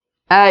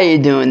How you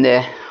doing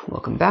there?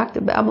 Welcome back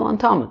to Babylon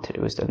Talmud. Today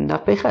we're studying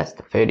Daf Peiches,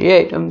 Daf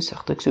 88 of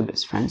Masechta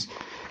Ksubas, friends.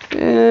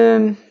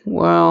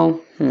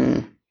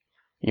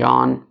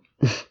 Yawn.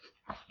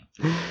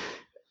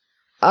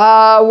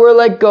 We're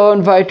like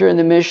going weiter in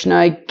the Mishnah,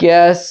 I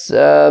guess.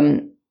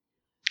 Yeah,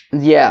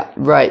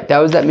 right. That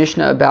was that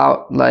Mishnah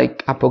about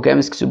like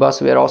Apogemis Ksuba.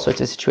 So we had all sorts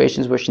of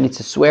situations where she needs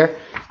to swear,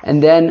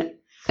 and then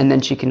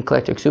she can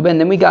collect her Ksuba. And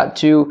then we got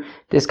to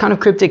this kind of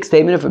cryptic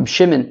statement of Reb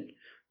Shimon,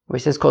 where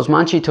he says,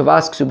 "Kozmanchi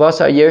tovas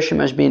ksubasa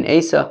yershim as being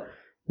esa,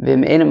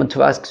 vim enam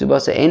tovas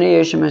ksubasa ena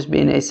yershim as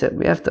being esa."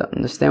 We have to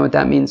understand what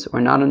that means,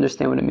 or not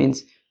understand what it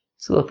means.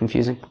 It's a little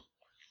confusing.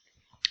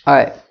 All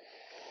right,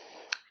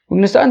 we're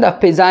going to start on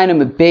Daf Pei Zayin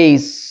Amud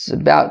Beis,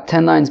 about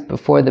 10 lines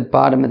before the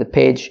bottom of the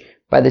page,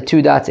 by the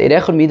two dots. So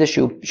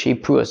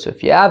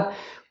if you have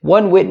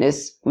one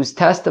witness who's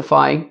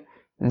testifying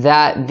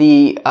that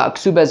the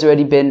ksuba has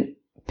already been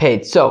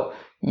paid, so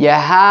you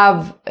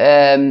have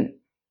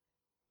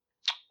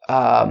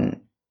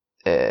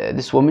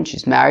this woman,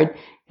 she's married,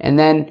 and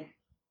then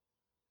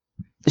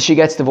she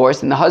gets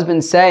divorced, and the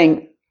husband's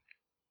saying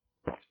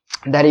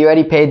that he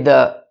already paid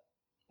the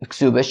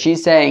ksuba.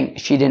 She's saying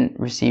she didn't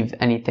receive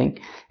anything,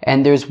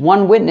 and there's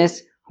one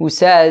witness who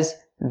says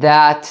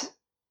that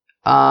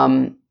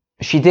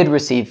she did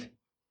receive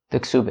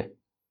the ksuba.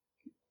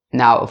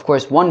 Now, of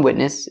course, one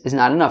witness is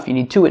not enough. You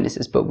need two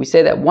witnesses, but we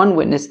say that one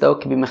witness, though,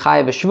 can be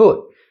mechayev a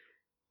shvuah.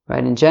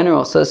 Right, in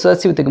general. So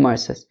let's see what the Gemara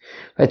says.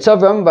 Right, so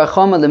Rabbi Bar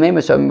Chama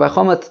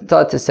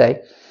taught to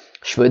say,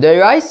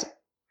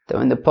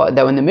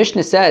 that when the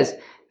Mishnah says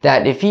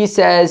that if he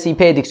says he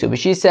paid the ksuba,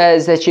 she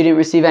says that she didn't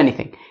receive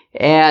anything,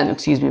 and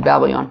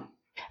Babylon,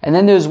 and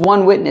then there's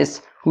one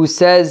witness who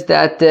says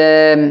that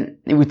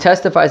who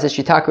testifies that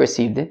she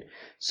received it.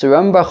 So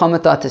Rabbi Bar Chama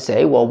thought to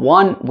say, well,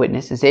 one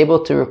witness is able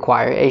to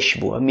require a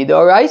shvuah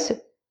midoraisa.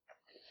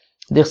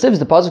 The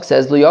pasuk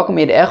says,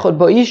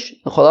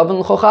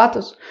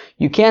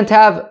 you can't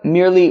have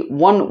merely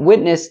one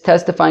witness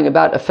testifying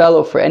about a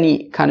fellow for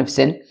any kind of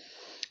sin.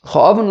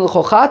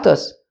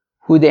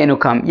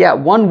 Yeah,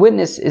 one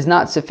witness is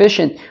not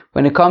sufficient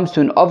when it comes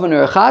to an oven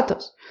or a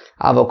chatos.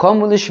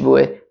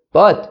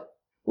 But,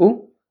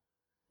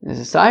 there's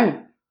a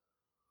siren.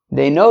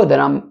 They know that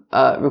I'm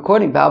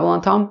recording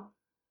Babylon Talmud.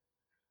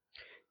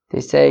 They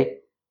say,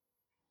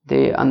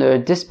 on their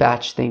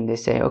dispatch thing, they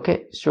say,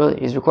 okay, surely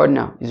he's recording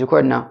now.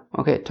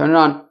 Okay, turn it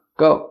on.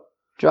 Go.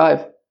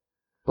 Drive.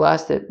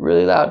 Blast it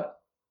really loud.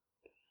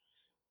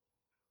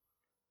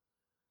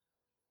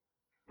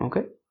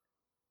 Okay.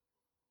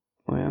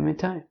 What am I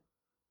telling you?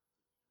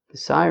 The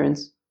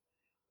sirens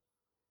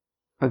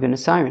are going to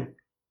siren.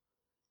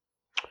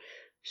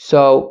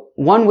 So,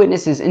 one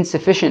witness is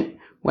insufficient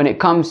when it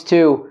comes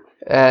to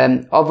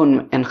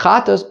Avon and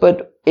Chatos,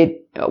 but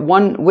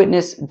one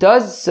witness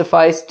does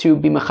suffice to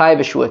be mechayev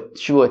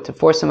shvuah, to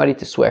force somebody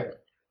to swear.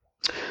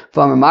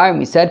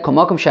 We said,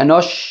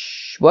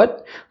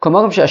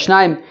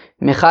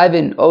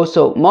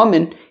 also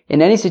momin,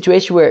 in any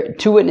situation where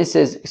two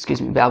witnesses,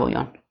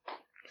 Babylon,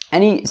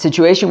 any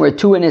situation where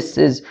two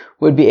witnesses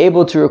would be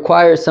able to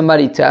require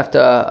somebody to have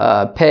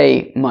to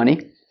pay money.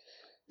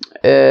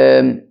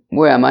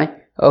 Where am I?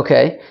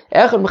 Okay.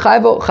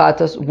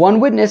 One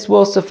witness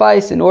will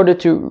suffice in order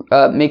to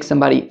make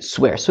somebody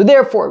swear. So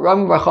therefore,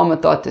 Rabbi Bar Chama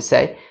thought to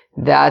say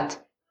that,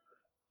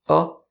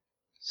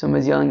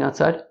 somebody's yelling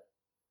outside.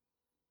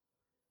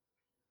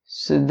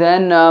 So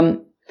then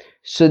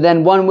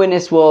one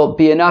witness will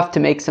be enough to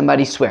make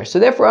somebody swear. So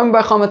therefore, Rabbi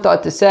Bar Chama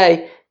thought to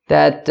say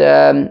that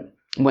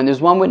when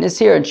there's one witness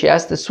here and she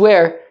has to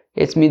swear,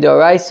 it's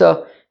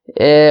midoraisa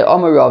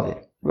Omer Ravi.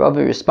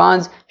 Ravi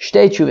responds,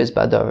 Shtei tshuvas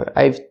badavar.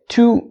 I have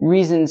two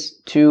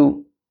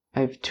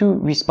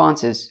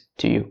responses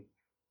to you.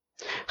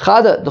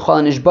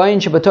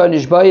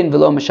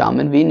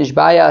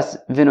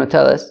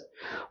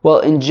 Well,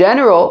 in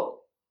general,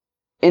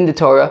 in the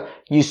Torah,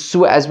 you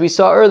swear, as we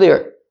saw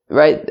earlier,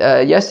 right,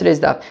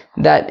 yesterday's daf,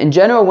 that in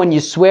general, when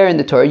you swear in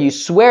the Torah, you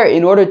swear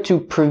in order to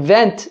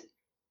prevent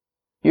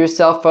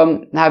yourself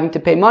from having to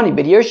pay money.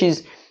 But here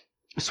she's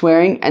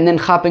swearing and then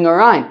chapping her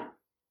ayn.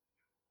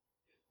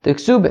 The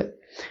ksubah.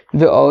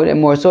 And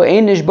more so,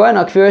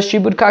 that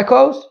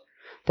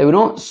we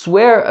don't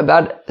swear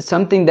about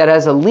something that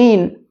has a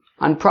lien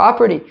on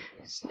property.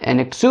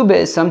 And a ksubah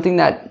is something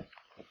that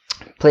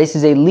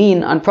places a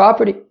lien on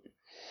property.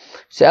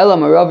 So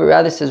Elam Rav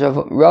rather says Rav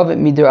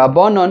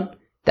midrabanon,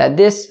 that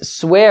this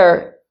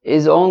swear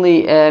is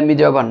only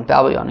midrabanon,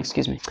 Babylon,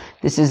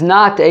 This is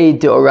not a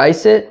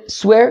deoraisa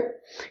swear.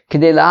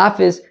 Kedei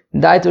lahafiz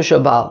daito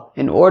shabal,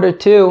 in order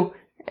to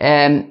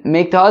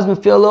make the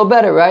husband feel a little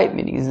better, right?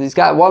 Meaning he's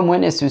got one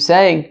witness who's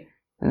saying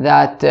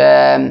that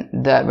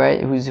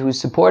right,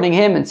 who's supporting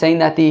him and saying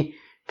that the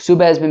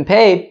ksuba has been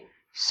paid.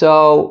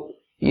 So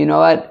you know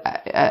what?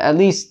 At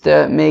least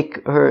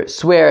make her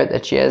swear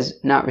that she has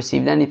not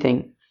received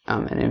anything,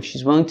 and if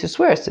she's willing to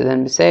swear, so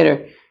then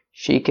beseder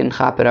she can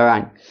chap it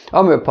around.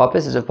 Omer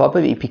Papa says of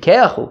Papa,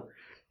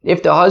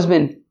 if the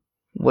husband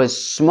was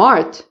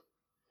smart,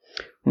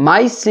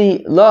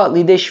 maisi la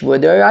lidei shvuah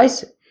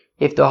deraisa.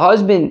 if the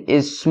husband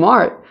is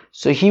smart,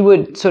 so he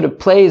would sort of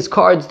play his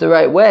cards the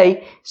right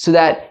way, so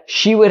that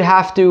she would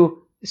have to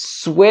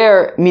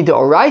swear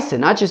midoraisa,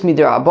 not just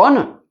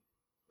midorabbanan,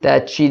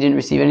 that she didn't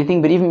receive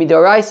anything, but even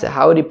midoraisa.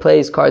 How would he play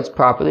his cards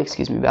properly?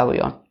 Excuse me,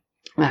 Babylon.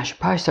 I should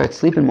probably start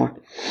sleeping more.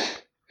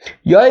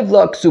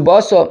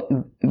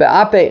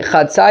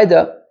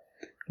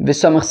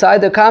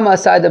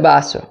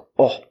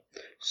 Oh,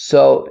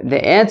 so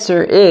the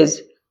answer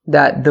is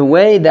that the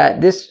way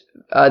that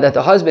that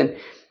the husband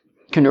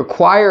can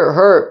require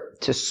her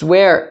to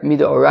swear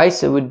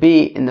midoraisa would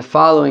be in the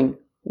following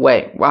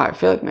way. Wow, I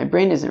feel like my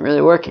brain isn't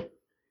really working.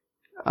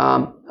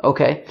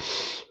 Okay.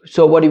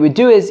 So what he would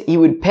do is he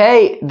would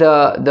pay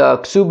the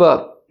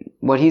ksuba,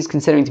 what he's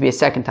considering to be a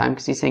second time,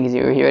 because he's saying he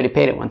already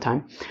paid it one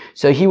time.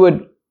 So he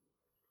would,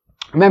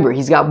 remember,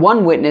 he's got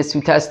one witness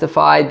who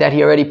testified that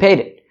he already paid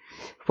it.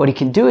 What he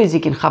can do is he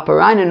can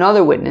chaperein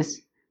another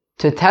witness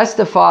to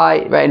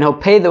testify, right, and he'll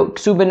pay the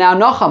ksuba now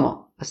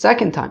nochamo, a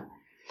second time.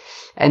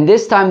 And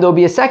this time there'll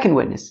be a second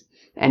witness.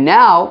 And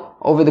now,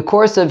 over the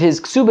course of his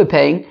ksuba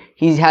paying,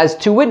 he has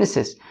two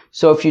witnesses.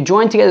 So if you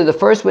join together the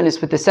first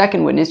witness with the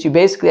second witness, you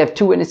basically have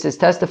two witnesses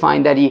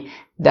testifying that he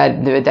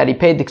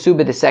paid the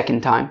ksuba the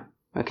second time.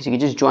 Because you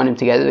could just join them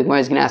together. The Gemara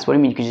is going to ask, what do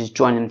you mean you could just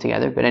join them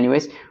together? But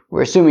anyways,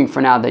 we're assuming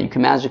for now that you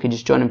can magically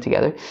just join them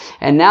together.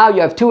 And now you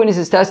have two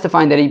witnesses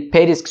testifying that he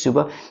paid his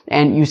ksuba,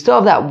 and you still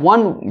have that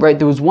one, right?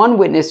 There was one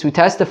witness who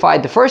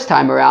testified the first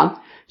time around,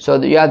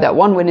 so you have that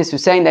one witness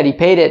who's saying that he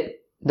paid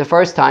it the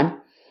first time.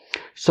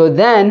 So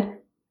then,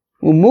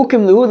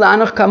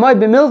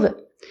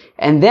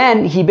 and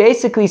then he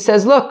basically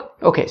says, look,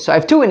 okay, so I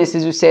have two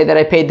witnesses who say that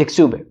I paid the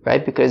ksuba,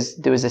 right? Because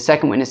there was a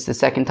second witness the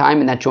second time,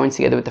 and that joins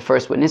together with the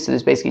first witness. So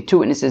there's basically two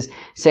witnesses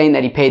saying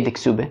that he paid the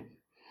ksuba.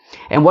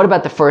 And what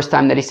about the first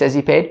time that he says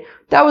he paid?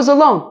 That was a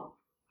loan.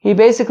 He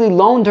basically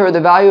loaned her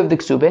the value of the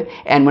ksuba.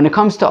 And when it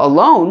comes to a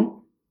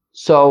loan,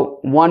 so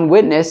one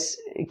witness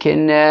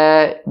can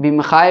be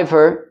mechayev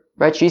her,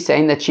 right? She's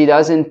saying that she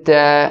doesn't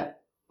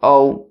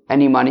owe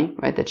any money,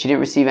 right? That she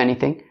didn't receive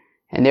anything.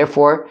 And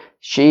therefore,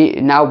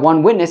 now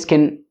one witness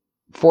can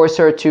force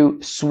her to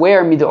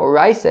swear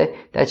midoraisa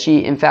that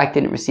she in fact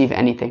didn't receive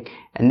anything.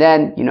 And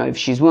then, if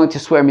she's willing to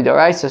swear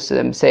midoraisa, so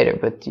then seder.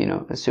 But,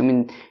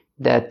 assuming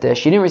that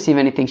she didn't receive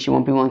anything, she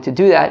won't be willing to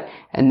do that,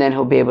 and then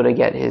he'll be able to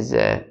get his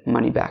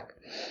money back.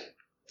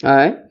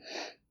 Alright?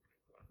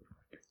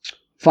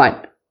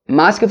 Fine.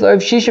 Maskef Rav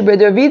Shisha Ber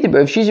Davidi.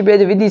 Rav Shisha Ber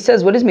Davidi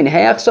says, what does it mean?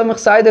 How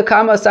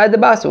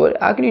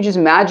can you just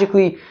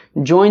magically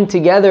join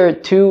together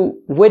two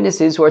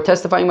witnesses who are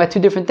testifying about two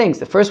different things?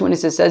 The first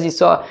witness says he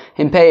saw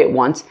him pay it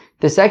once.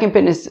 The second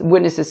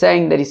witness is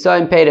saying that he saw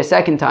him pay it a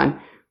second time.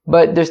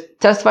 But they're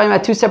testifying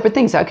about two separate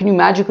things. How can you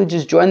magically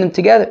just join them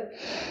together?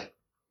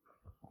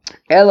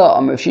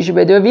 Ela Rav Shisha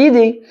Ber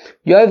Davidi,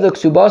 Yoav the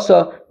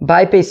Ksubasa,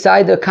 Baipe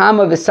Saida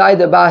Kama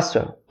V'Saida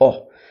Basra.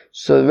 Oh.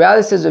 So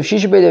rather says of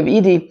Shisha Ber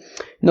Davidi,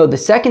 no, the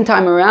second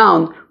time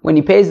around, when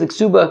he pays the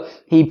ksuba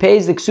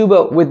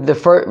with the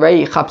first, right,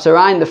 he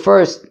chapsarain the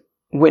first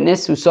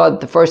witness who saw it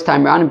the first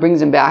time around and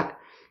brings him back.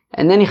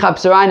 And then he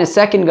chapsarain a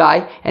second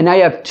guy, and now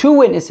you have two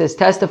witnesses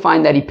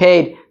testifying that he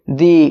paid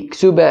the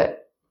ksuba,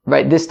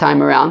 right, this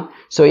time around.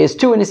 So he has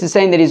two witnesses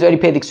saying that he's already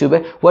paid the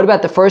ksuba. What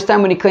about the first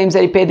time when he claims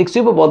that he paid the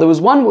ksuba? Well, there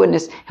was one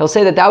witness, he'll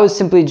say that was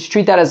simply, just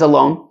treat that as a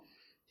loan.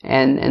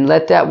 And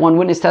let that one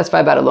witness testify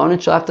about a loan,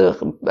 and she'll have to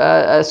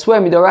swear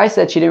midoraisa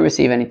that she didn't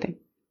receive anything.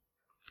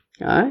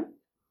 Alright?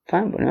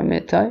 Fine, what am I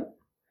going to tell you?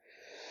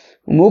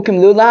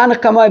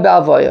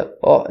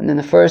 Oh, and then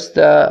the first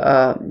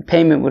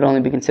payment would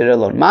only be considered a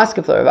loan.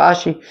 Maskef Rav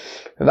Ashi.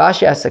 Rav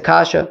Ashi asks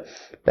Akasha,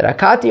 but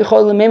Akati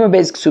Yechol Lememer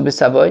Beis Ksubas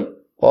Savoy.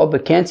 Oh,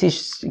 but can't she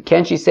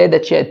say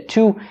that she had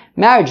two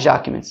marriage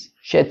documents?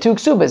 She had two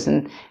ksubas,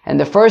 and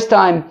the first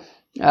time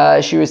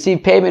she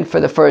received payment for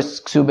the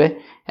first ksuba,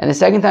 and the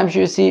second time she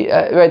received,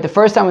 the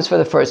first time was for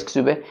the first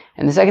ksuba,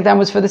 and the second time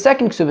was for the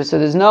second ksuba. So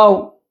there's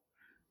no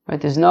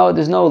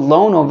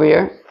loan over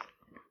here.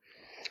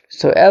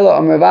 So Elo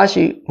Rav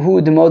Ashi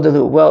hu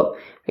demodalu. Well,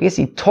 I guess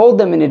he told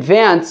them in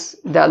advance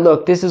that,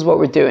 look, this is what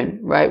we're doing,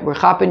 right? We're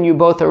chapping you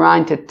both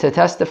around to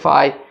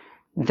testify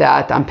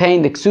that I'm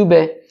paying the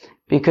ksuba,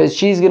 because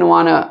she's going to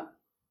want to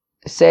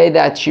say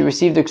that she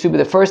received the ksuba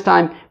the first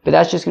time, but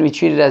that's just going to be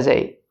treated as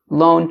a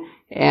loan,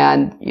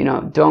 and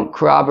don't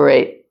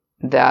corroborate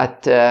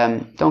that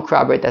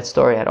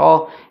story at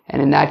all.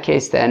 And in that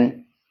case,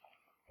 then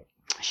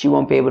she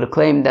won't be able to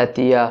claim that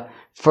the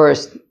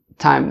first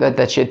time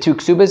that she had two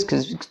ksubas,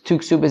 because two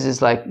ksubas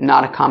is like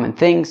not a common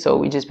thing. So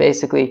we just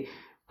basically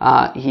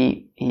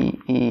he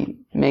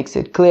makes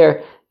it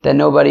clear that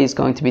nobody is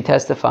going to be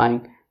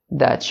testifying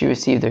that she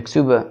received her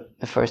ksuba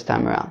the first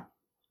time around.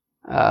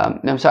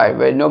 I'm sorry,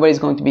 right? Nobody's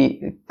going to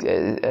be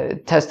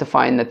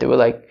testifying that there were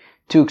like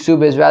two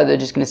ksubas. Rather, they're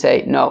just going to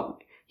say, no,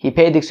 he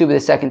paid the ksuba the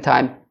second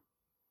time.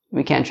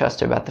 We can't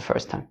trust her about the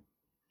first time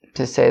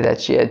to say that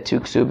she had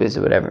two ksubas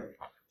or whatever.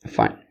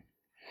 Fine.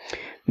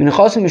 And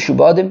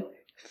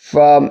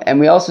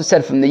we also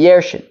said from the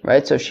Yershin,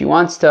 right? So if she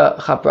wants to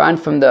chaperan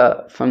from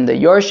the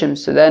Yorshim,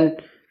 so then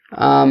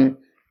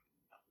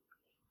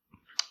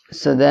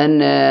So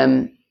then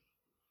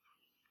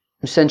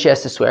she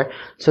has to swear.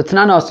 So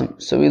Tanan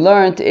Osam. So we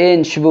learned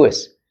in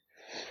Shavuos.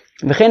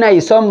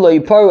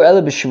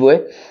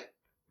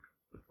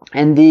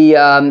 And the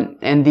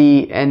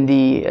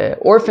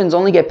orphans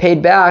only get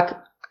paid back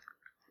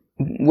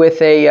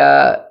with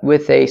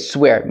a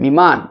swear.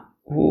 Miman.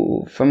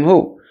 From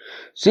who?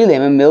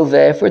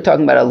 If we're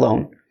talking about a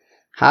loan.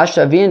 I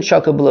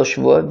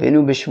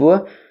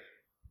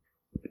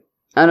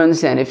don't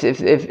understand.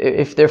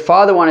 If their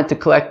father wanted to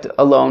collect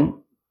a loan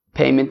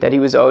payment that he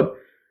was owed,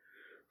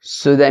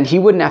 so then he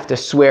wouldn't have to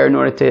swear in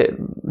order to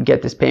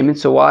get this payment.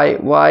 So why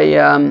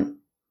would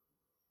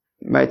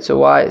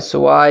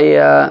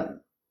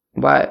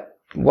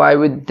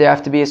there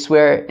have to be a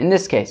swear in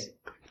this case?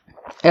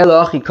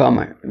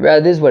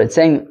 Rather, this is what it's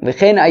saying.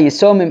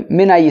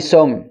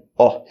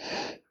 Oh.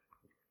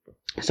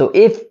 So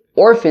if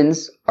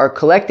orphans are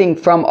collecting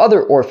from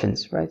other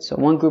orphans, right? So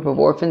one group of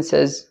orphans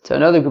says to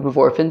another group of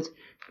orphans,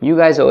 you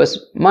guys owe us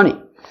money.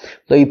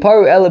 They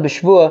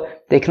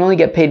can only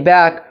get paid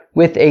back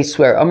with a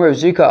swear. Amr Rav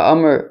Zika,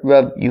 Amr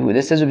Rav Yehuda.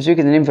 This says Rav Zika,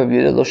 the name of Rav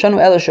Yehuda. Loshanu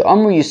Elisha,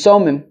 Amr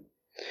Yisomim.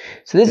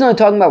 So this is only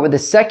talking about where the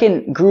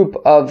second group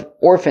of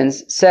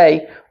orphans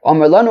say,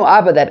 Amr Lanu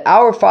Abba, that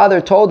our father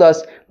told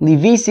us,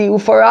 Livisi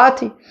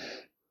Ufarati.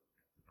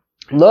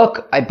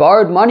 Look, I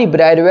borrowed money,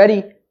 but I had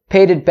already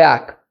paid it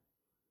back.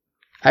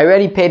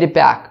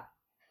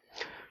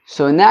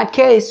 So in that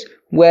case,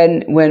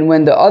 when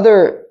the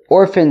other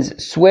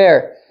orphans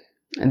swear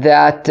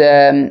that,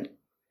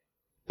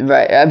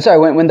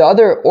 when the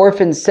other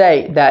orphans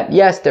say that,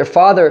 yes, their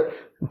father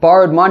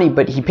borrowed money,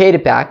 but he paid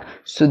it back,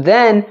 so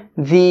then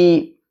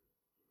the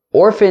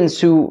orphans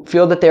who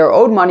feel that they are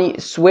owed money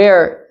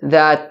swear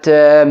that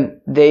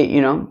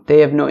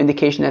they have no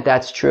indication that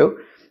that's true,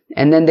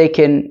 and then they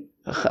can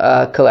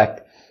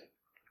collect.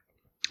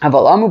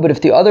 But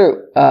if the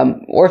other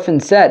orphan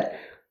said,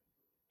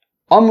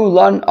 Amr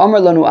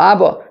lanu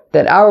Abba,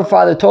 that our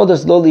father told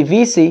us lo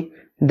livisi,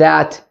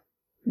 that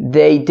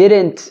they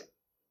didn't,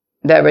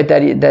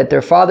 that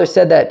their father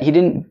said that he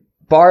didn't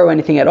borrow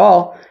anything at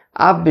all,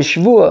 Ab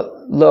b'shvua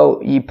lo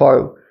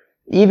yiparu.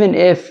 Even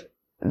if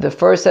the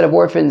first set of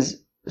orphans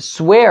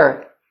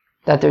swear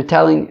that they're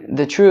telling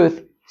the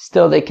truth,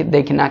 still they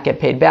cannot get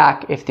paid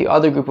back if the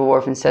other group of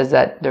orphans says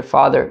that their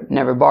father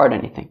never borrowed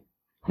anything.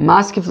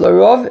 Maskif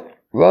larov.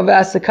 Rav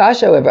asked the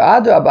kasha, however,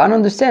 Adrab, I don't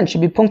understand,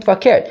 should be punkt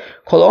vakert.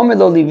 Kol omer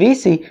lo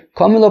livisi,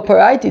 kol lo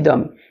paraiti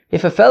dami.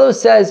 If a fellow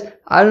says,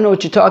 I don't know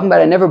what you're talking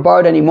about, I never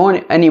borrowed any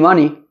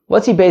money,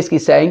 what's he basically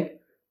saying?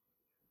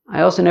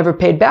 I also never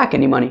paid back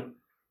any money.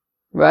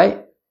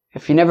 Right?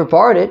 If you never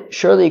borrowed it,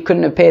 surely you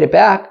couldn't have paid it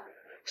back.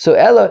 So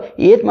Ella,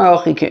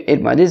 itmar,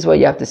 this is what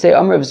you have to say,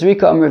 Amr of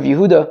Zrika, Amr of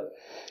Yehuda,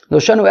 Lo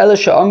shanu Ella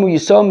sha'amru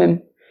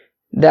yisomim,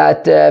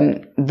 that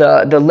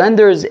the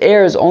lender's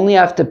heirs only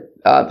have to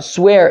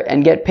swear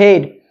and get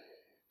paid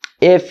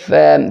if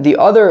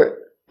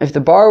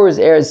the borrower's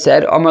heirs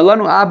said, Amar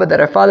lanu Abba, that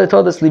our father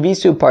told us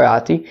livisu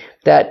parati,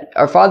 that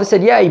our father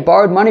said, yeah, he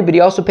borrowed money, but he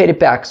also paid it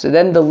back. So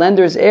then the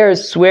lender's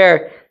heirs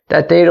swear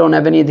that they don't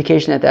have any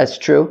indication that that's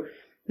true,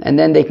 and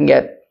then they can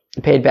get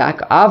paid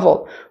back.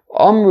 Aval,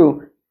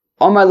 Amru,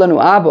 Amar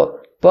lanu Abba,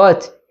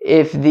 but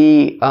if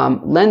the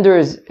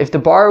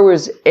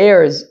borrower's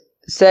heirs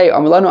say,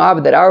 Amar lanu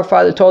Abba, that our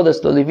father told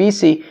us lo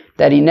livisi,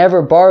 that he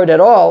never borrowed at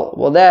all,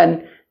 well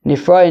then,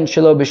 nifrayin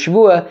shelo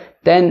b'shvua,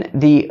 then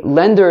the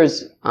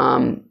lender's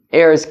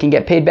heirs can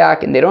get paid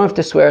back and they don't have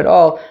to swear at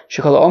all.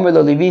 Shekol omer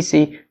lo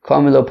livisi,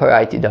 kol lo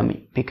paraiti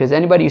dami. Because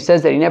anybody who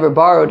says that he never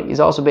borrowed is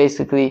also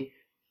essentially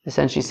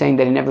saying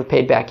that he never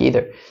paid back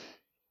either.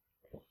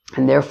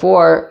 And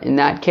therefore, in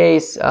that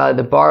case,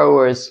 the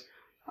borrowers,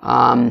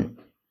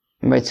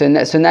 right? So in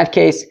that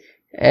case,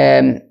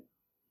 the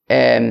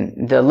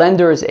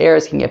lender's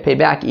heirs can get paid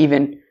back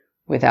even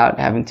without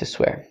having to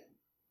swear.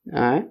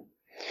 Alright?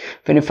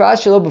 And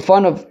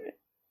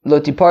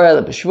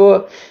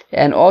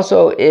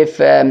also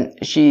if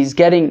she's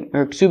getting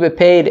her ksuba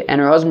paid and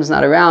her husband's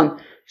not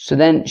around, so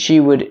then she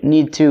would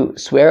need to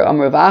swear.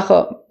 Amar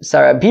Ravacha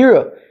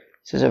Sarabira,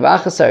 says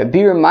Ravacha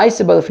Sarabira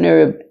Maisa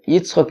Balafner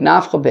Yitzchok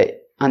Nafcha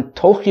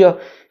Be'Antochia,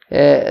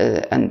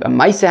 and a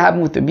Maisa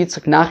happened with the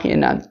Yitzchok Nafcha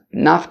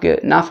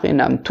in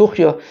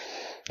Antochia.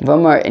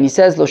 And he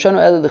says,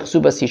 Loshano Ela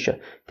L'Chsubas Isha.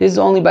 This is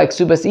only by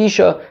Ksubas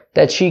Isha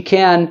that she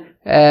can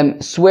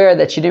swear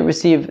that she didn't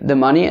receive the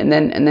money and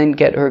then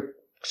get her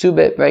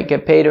ksube, right?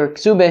 Get paid her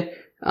ksube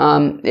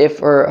if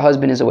her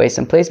husband is away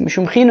someplace.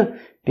 Mishum China,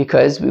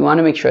 because we want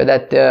to make sure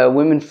that the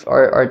women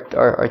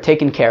are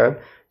taken care of,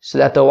 so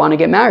that they'll want to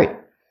get married.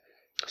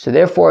 So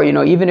therefore,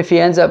 even if he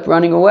ends up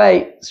running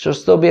away, she'll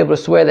still be able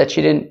to swear that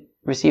she didn't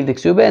receive the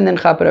ksube and then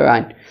chapet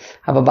arayin.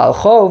 Have a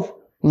balchov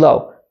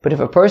low. But if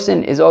a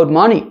person is owed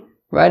money,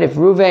 right? If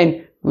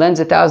Ruvain lends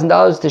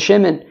 $1,000 to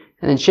Shimon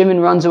and then Shimon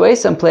runs away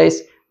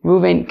someplace,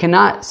 Ruvain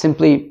cannot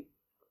simply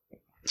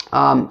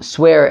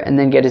swear and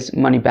then get his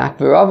money back.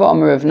 V'rava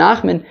Amar Rav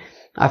Nachman,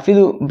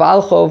 afilu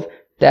balchov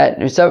that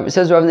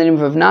says Rav in the name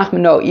of Rav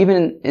Nachman, no,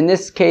 even in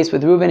this case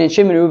with Reuven and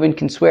Shimon, Reuven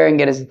can swear and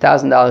get his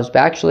 $1,000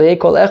 back.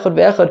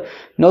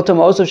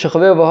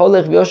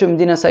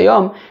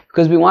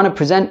 Because we want to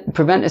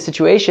prevent a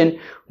situation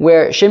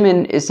where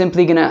Shimon is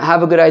simply going to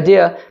have a good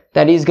idea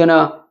that he's going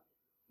to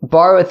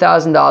borrow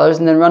 $1,000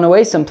 and then run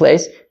away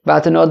someplace.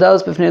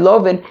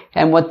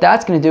 And what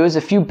that's going to do is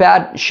a few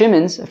bad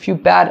Shimons, a few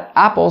bad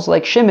apples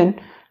like Shimon,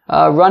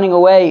 running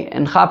away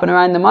and chopping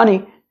around the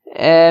money,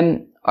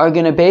 are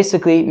going to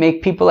basically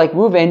make people like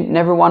Reuven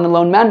never want to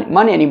loan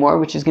money anymore,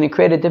 which is going to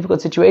create a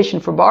difficult situation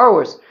for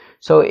borrowers.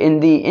 So in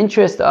the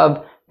interest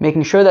of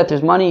making sure that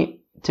there's money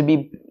to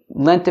be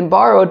lent and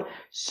borrowed,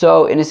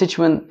 so in a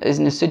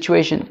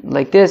situation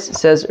like this,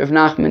 says Rav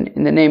Nachman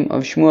in the name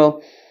of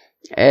Shmuel,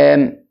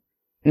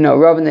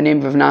 Rav in the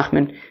name of Rav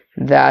Nachman,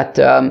 that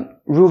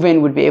Reuven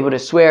would be able to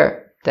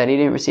swear that he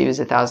didn't receive his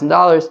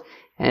 $1,000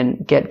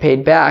 and get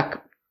paid back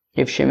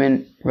if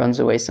Shimon runs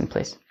away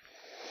someplace.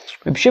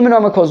 Reb Shimon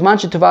Omer calls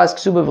mancha tovas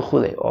ksuba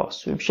v'chule. Oh,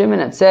 so Reb Shimon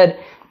had said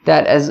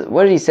that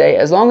what did he say?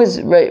 As long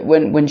as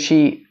when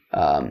she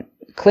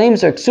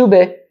claims her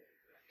ksube,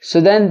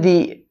 so then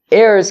the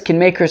heirs can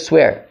make her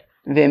swear.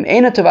 V'im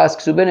eina tovas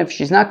ksuba, and if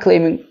she's not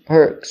claiming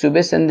her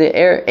ksubis, then the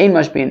heir ein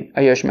mashbin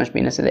ayosh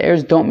mashbina. So the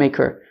heirs don't make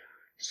her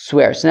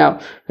swear. So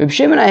now Reb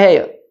Shimon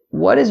Aheya,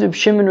 what is Reb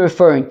Shimon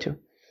referring to?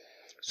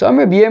 So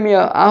Reb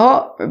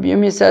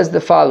Yirmiyah says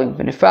the following: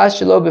 V'nifras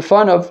shelo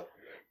b'fanov,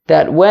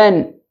 that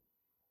when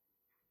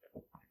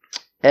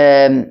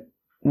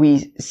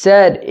we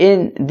said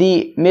in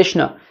the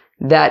Mishnah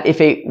that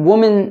if a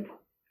woman,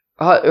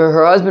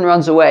 her husband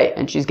runs away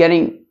and she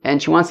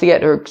wants to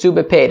get her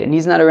ksuba paid and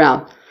he's not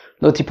around,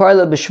 lo tipar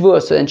la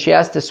b'shvua, so then she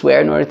has to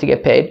swear in order to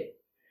get paid,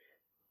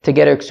 to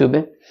get her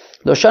ksuba.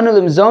 Lo shana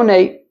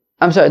limzone,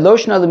 lo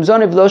shana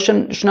limzone v'lo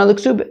shana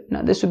l'ksuba.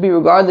 Now this would be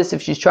regardless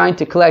if she's trying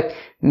to collect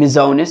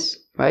mizonis,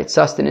 right,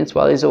 sustenance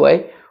while he's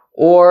away,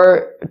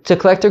 or to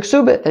collect her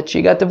ksuba, that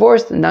she got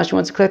divorced and now she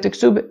wants to collect her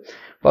ksuba.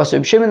 So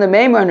Reb Shimon the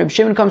Meimer, and Reb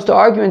Shimon comes to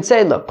argue and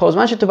say, look, look,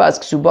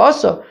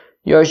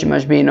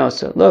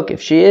 if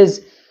she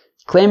is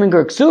claiming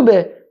her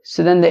ksube,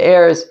 so then the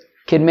heirs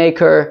can make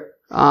her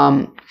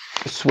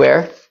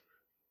swear.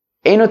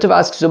 But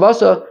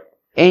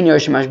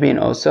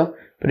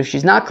if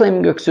she's not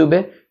claiming her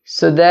ksube,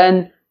 so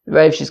then,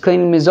 right, if she's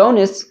claiming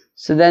mizonis,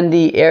 so then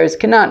the heirs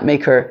cannot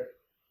make her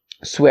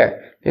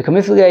swear. And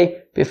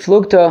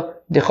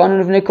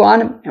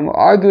we're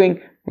arguing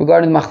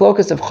regarding the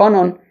machlokas of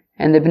Chanon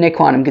and the Bnei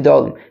Kohanim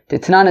Gedolim. The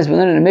Tanan, as we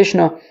learned in the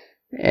Mishnah,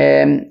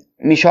 a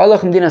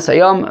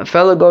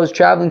fellow goes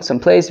traveling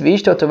someplace,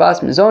 v'ishto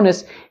tovas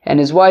mizonis, and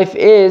his wife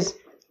is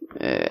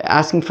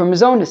asking for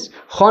mizonis.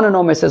 Chanon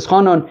Omer says,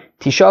 Chanon,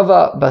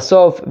 tishava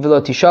basof v'lo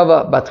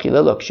tishava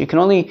batchila. Look, she can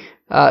only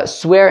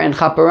swear and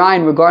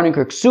chaparain regarding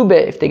her ksube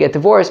if they get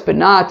divorced, but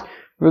not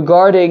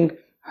regarding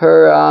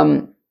her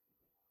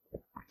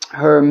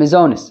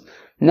mizonis.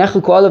 But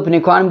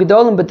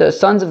the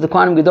sons of the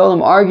Kohanim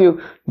Gedolim argue,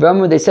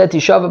 they said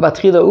Tishava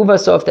Batchila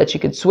Uvasof, that she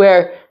could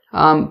swear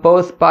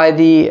both by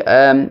the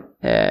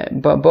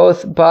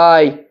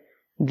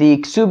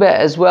ksuba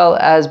as well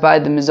as by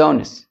the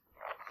mizonis.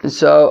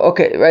 So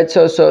okay, right.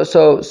 So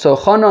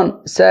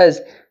Chanon says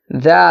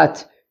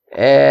that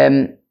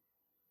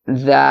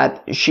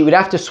that she would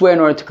have to swear in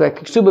order to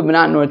collect ksuba, but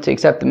not in order to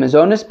accept the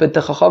mizonis. But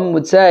the Chacham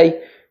would say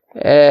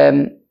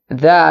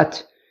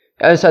that.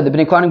 The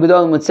Bnei Kohanim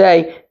Gedolim would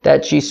say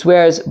that she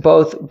swears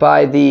both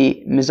by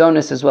the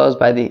mizonis as well as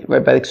by the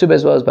ksuba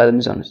as well as by the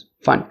mizonis.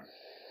 Fine.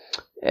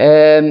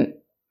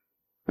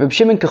 Reb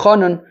Shimon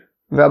Kechanon,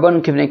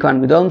 Rabbanon Kivnei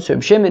Kohanim Gedolim. So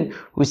Reb Shimon,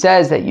 who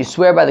says that you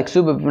swear by the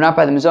ksuba but not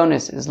by the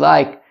mizonis, is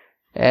like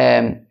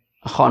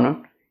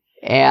Chanon,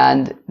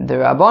 and the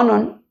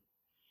Rabbanon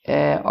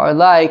are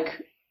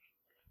like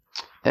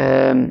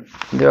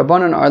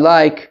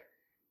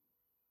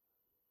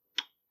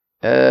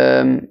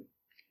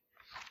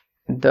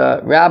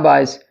the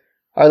rabbis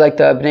are like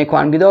the Bnei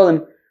Kohanim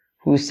Gedolim,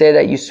 who say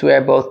that you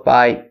swear both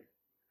by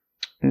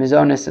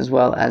mizonis as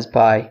well as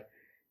by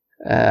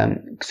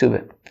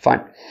ksuba.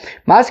 Fine.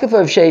 Maskef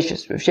of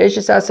Sheshis. Rav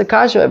Sheshis asks a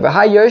kasha.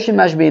 V'ha Yerushin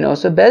mashbin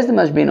osa, bezdin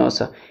mashbin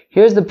osa.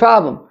 Here's the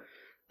problem.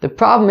 The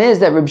problem is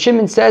that Reb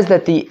Shimon says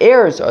that the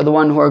heirs are the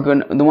ones who are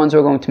going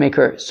to make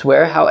her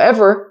swear.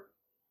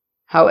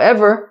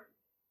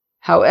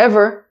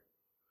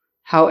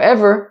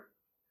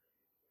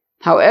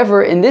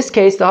 However, in this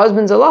case, the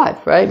husband's alive,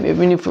 right? I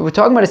mean, if we're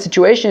talking about a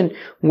situation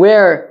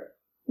where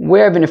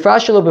that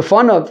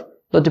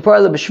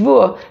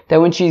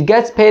when she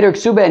gets paid her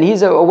ksuba and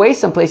he's away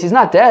someplace, he's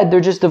not dead,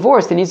 they're just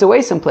divorced and he's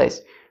away someplace.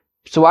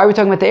 So why are we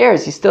talking about the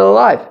heirs? He's still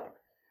alive.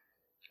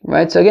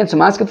 Right? So again, so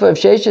Maskafa of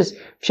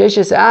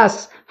Sheshis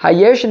asks,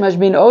 Hayershin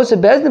mashbin osa,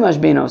 Bezdin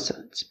mashbin osa.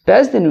 It's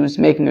Bezdin who's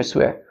making her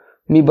swear.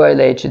 Mibai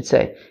it should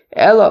say.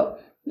 Elo,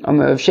 of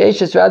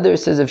Sheshis, rather, it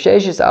says of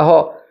Sheshis,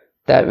 aho,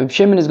 that Reb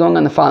Shimon is going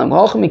on the following.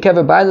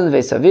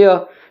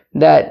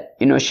 that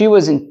she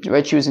was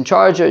in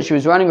charge, she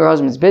was running her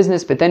husband's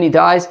business, but then he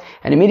dies,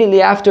 and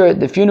immediately after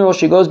the funeral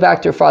she goes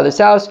back to her father's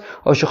house,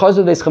 or she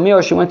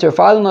went to her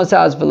father-in-law's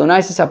house,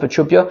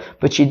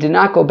 but she did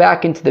not go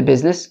back into the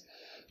business.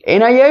 So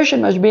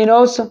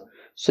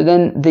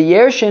then the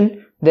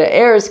Yershin, the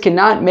heirs,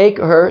 cannot make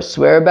her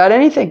swear about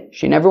anything.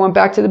 She never went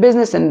back to the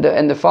business, and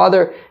the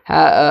father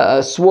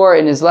swore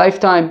in his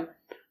lifetime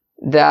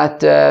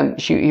that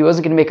he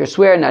wasn't going to make her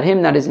swear, not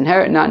him, not his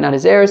not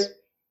his heirs.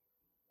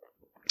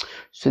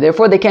 So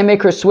therefore they can't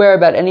make her swear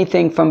about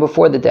anything from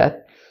before the death.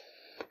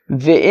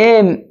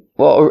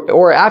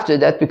 Or after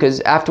death,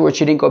 because afterwards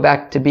she didn't go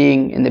back to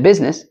being in the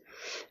business.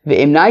 But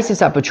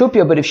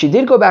if she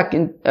did go back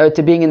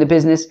to being in the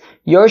business,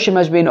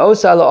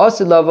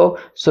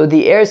 so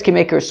the heirs can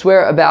make her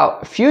swear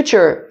about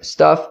future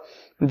stuff,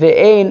 but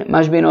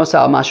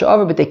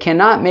they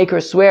cannot make her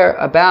swear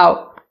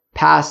about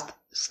past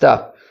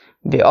stuff.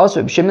 Also,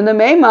 Reb Shimon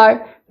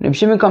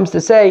comes to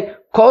say,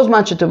 no,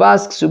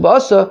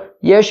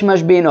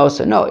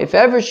 if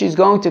ever she's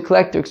going to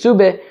collect her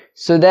ksubah,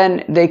 so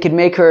then they could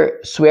make her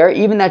swear,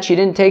 even that she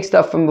didn't take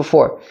stuff from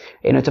before.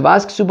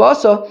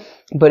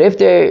 But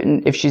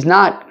if she's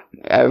not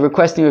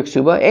requesting her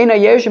ksubah,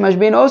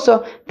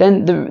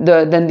 then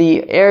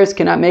the heirs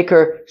cannot make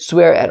her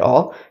swear at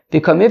all.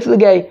 And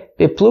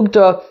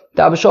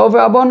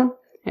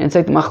it's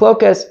like the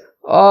machlokes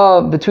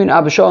between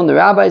Abba Shaul and the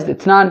rabbis, the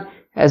Tnan,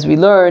 as we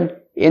learn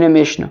in a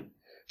Mishnah.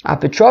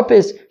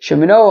 Apotropis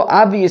shemino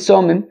avi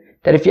yisomim,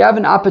 that if you have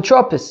an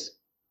apotropis,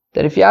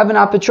 that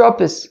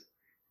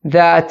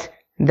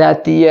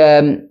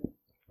the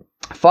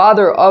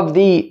father of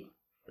the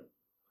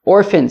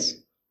orphans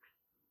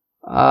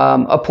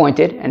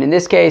appointed, and in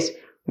this case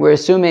we're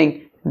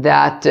assuming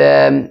that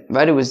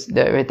it was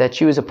that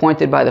she was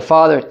appointed by the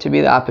father to be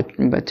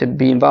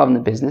involved in the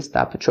business, the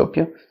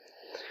apotropia.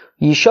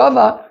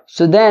 Yishava,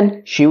 so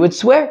then she would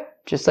swear,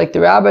 just like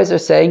the rabbis are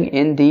saying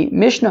in the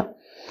Mishnah.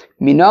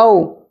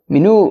 Minu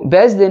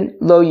bezdin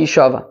lo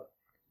yishava.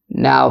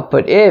 Now,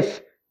 but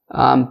if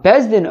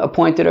bezdin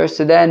appointed her,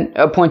 so then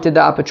appointed the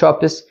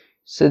apotropis,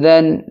 so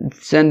then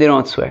they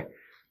don't swear.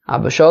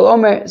 Abba Shaul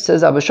Omer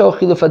says, Abba Shaul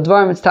chiluf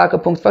advarim tztaka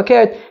punkt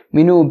fakert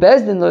minu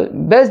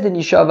bezdin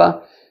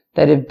yishava,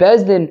 that if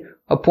bezdin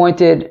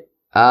appointed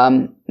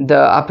the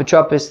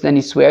apotropis, then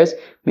he swears.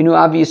 Minu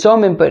avi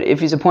yisomim, but if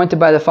he's appointed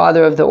by the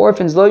father of the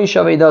orphans, lo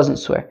yishava, he doesn't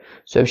swear.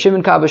 So if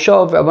Shimon Abba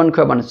Shaul, Rabban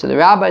Karbanan. So the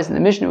rabbis in the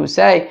Mishnah who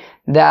say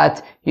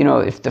that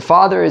if the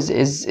father is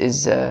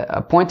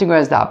appointing her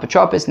as the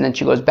apotropis, and then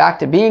she goes back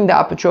to being the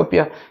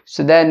apotropia,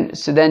 so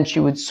then she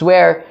would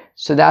swear.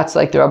 So that's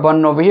like the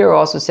Rabbanan over here who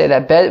also say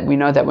that we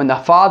know that when the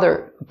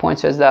father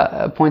appoints an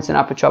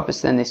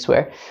apotropis, then they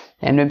swear.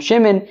 And Reb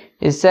Shimon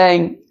is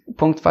saying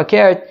punkt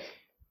fakert,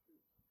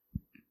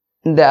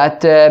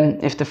 that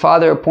if the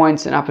father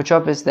appoints an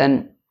apotropis,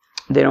 then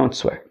they don't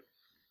swear.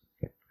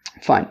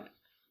 Fine.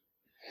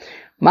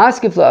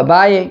 Maskif lo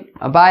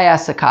Abaye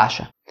asks a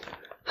kasha.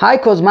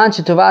 But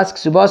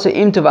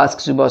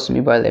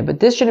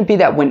this shouldn't be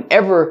that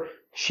whenever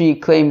she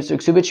claims her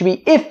ksuba, it should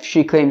be if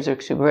she claims her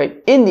ksuba,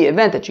 right? In the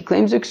event that she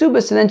claims her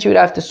ksuba, so then she would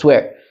have to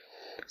swear.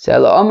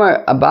 So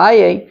Omar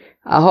Abaye,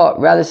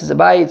 rather says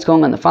Abaye, it's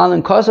going on the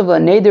following: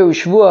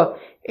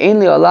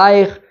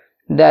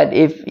 that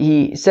if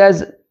he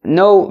says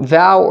no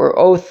vow or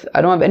oath,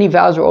 I don't have any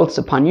vows or oaths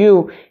upon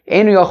you,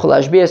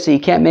 so you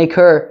can't make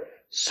her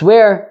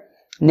swear.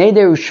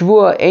 Neder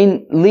u'shvua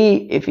ein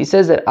li, if he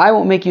says that I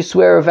won't make you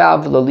swear a vow,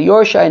 v'lo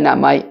liyorshai, not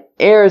my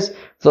heirs,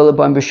 v'lo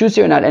lebaim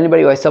b'shusei, not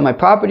anybody who I sell my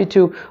property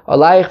to,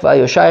 alayich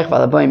v'ayoshayich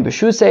v'alabaim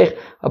b'shuseich,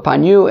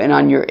 upon you and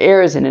on your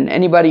heirs and in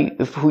anybody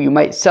who you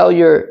might sell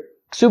your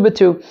ksuba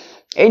to.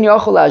 Ein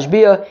yochel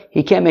lashbia,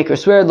 he can't make her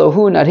swear, lo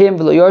hu, not him,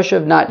 v'lo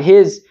yorshav, not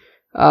his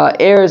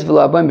heirs,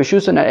 v'lo abaim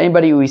b'shusei, not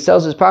anybody who he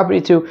sells his property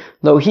to,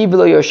 lo hi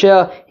v'lo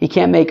yorshel, he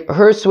can't make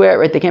her swear,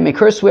 right? They can't make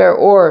her swear,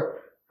 or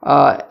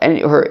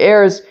her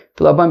heirs,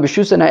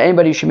 not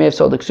anybody who she may have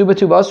sold the ksuba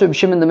to. Also Reb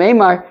Shimon the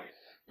Meimar,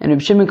 and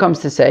Reb Shimon comes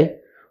to say,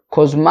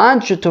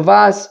 Kozman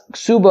shetovas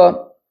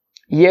ksuba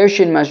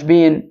yershin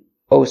mashbiin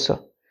osa.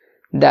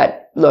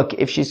 That, look,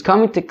 if she's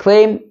coming to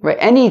claim, right,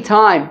 any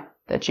time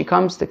that she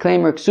comes to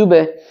claim her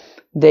ksuba,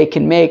 they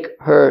can make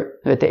her,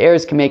 that the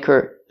heirs can make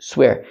her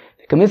swear.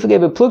 It's like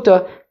the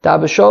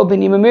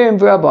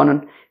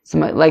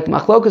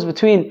machlokas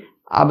between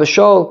Abba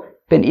Shaul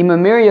ben Ima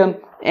Miriam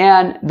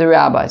and the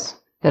rabbis.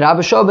 That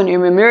Abba Shaul ben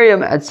Ima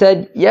Miriam had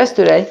said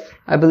yesterday,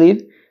 I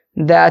believe,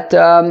 that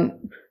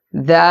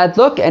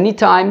look, any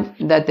time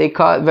that they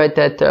call, right,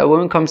 that a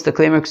woman comes to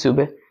claim her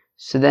ksuba,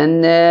 so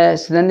then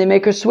they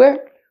make her swear.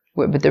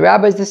 But the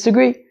rabbis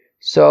disagree.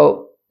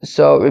 So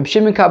Reb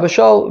Shimon Abba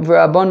Shaul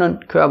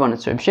v'Rabbanan k'Rabbanan.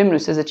 So Reb Shimon, who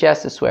says that she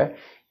has to swear,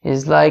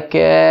 is like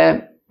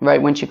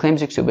right, when she claims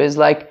her ksuba, is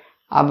like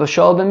Abba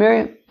Shaul ben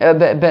Miriam,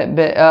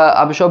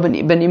 Abba Shaul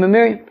ben Ima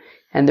Miriam,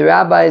 and the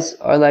rabbis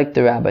are like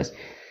the rabbis.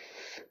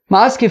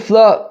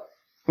 Maskifla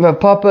Rav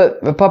Papa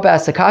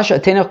Asakasha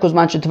Atenach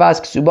Kuzman Shetvas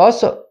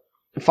Ksubasa.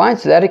 Fine,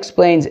 so that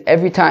explains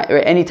every time or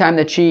any time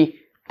that she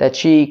that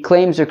she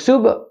claims her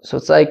ksuba. So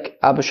it's like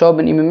Abba Shaul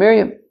ben Ibn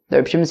Miriam. The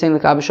Reb Shimon is saying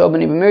like Abba Shaul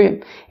ben Ibn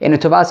Miriam. In a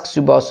Tovas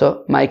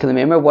Ksubasa, Michael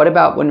Meimer. What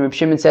about when Reb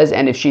Shimon says,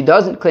 and if she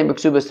doesn't claim her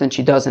ksubas, then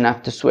she doesn't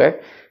have to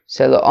swear?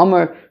 So la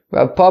Omer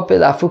Rav Papa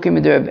lafukim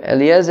mit Reb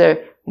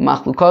Eliezer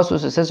umachlukasu.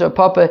 So says Rav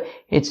Papa,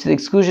 it's to the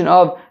exclusion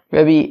of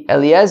Rabbi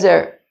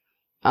Eliezer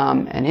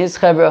and his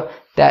chevra,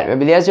 that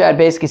Rabbi Eliezer had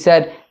basically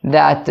said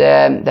that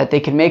that they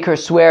can make her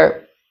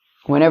swear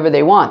whenever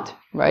they want,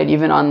 right?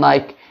 Even on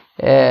like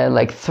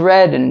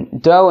thread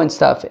and dough and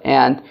stuff.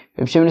 And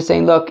Rabbi Shimon is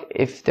saying, look,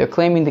 if they're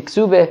claiming the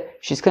ksubah,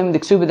 she's claiming the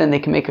ksubah, then they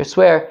can make her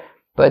swear.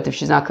 But if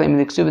she's not claiming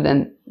the ksubah,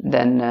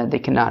 then they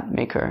cannot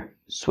make her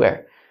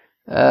swear.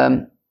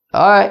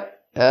 Alright,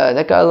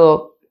 that got a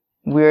little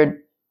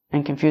weird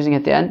and confusing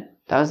at the end.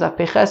 That was Daf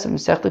Pei Ches,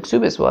 Masechta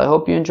Ksubos. Well, I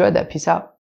hope you enjoyed that. Peace out.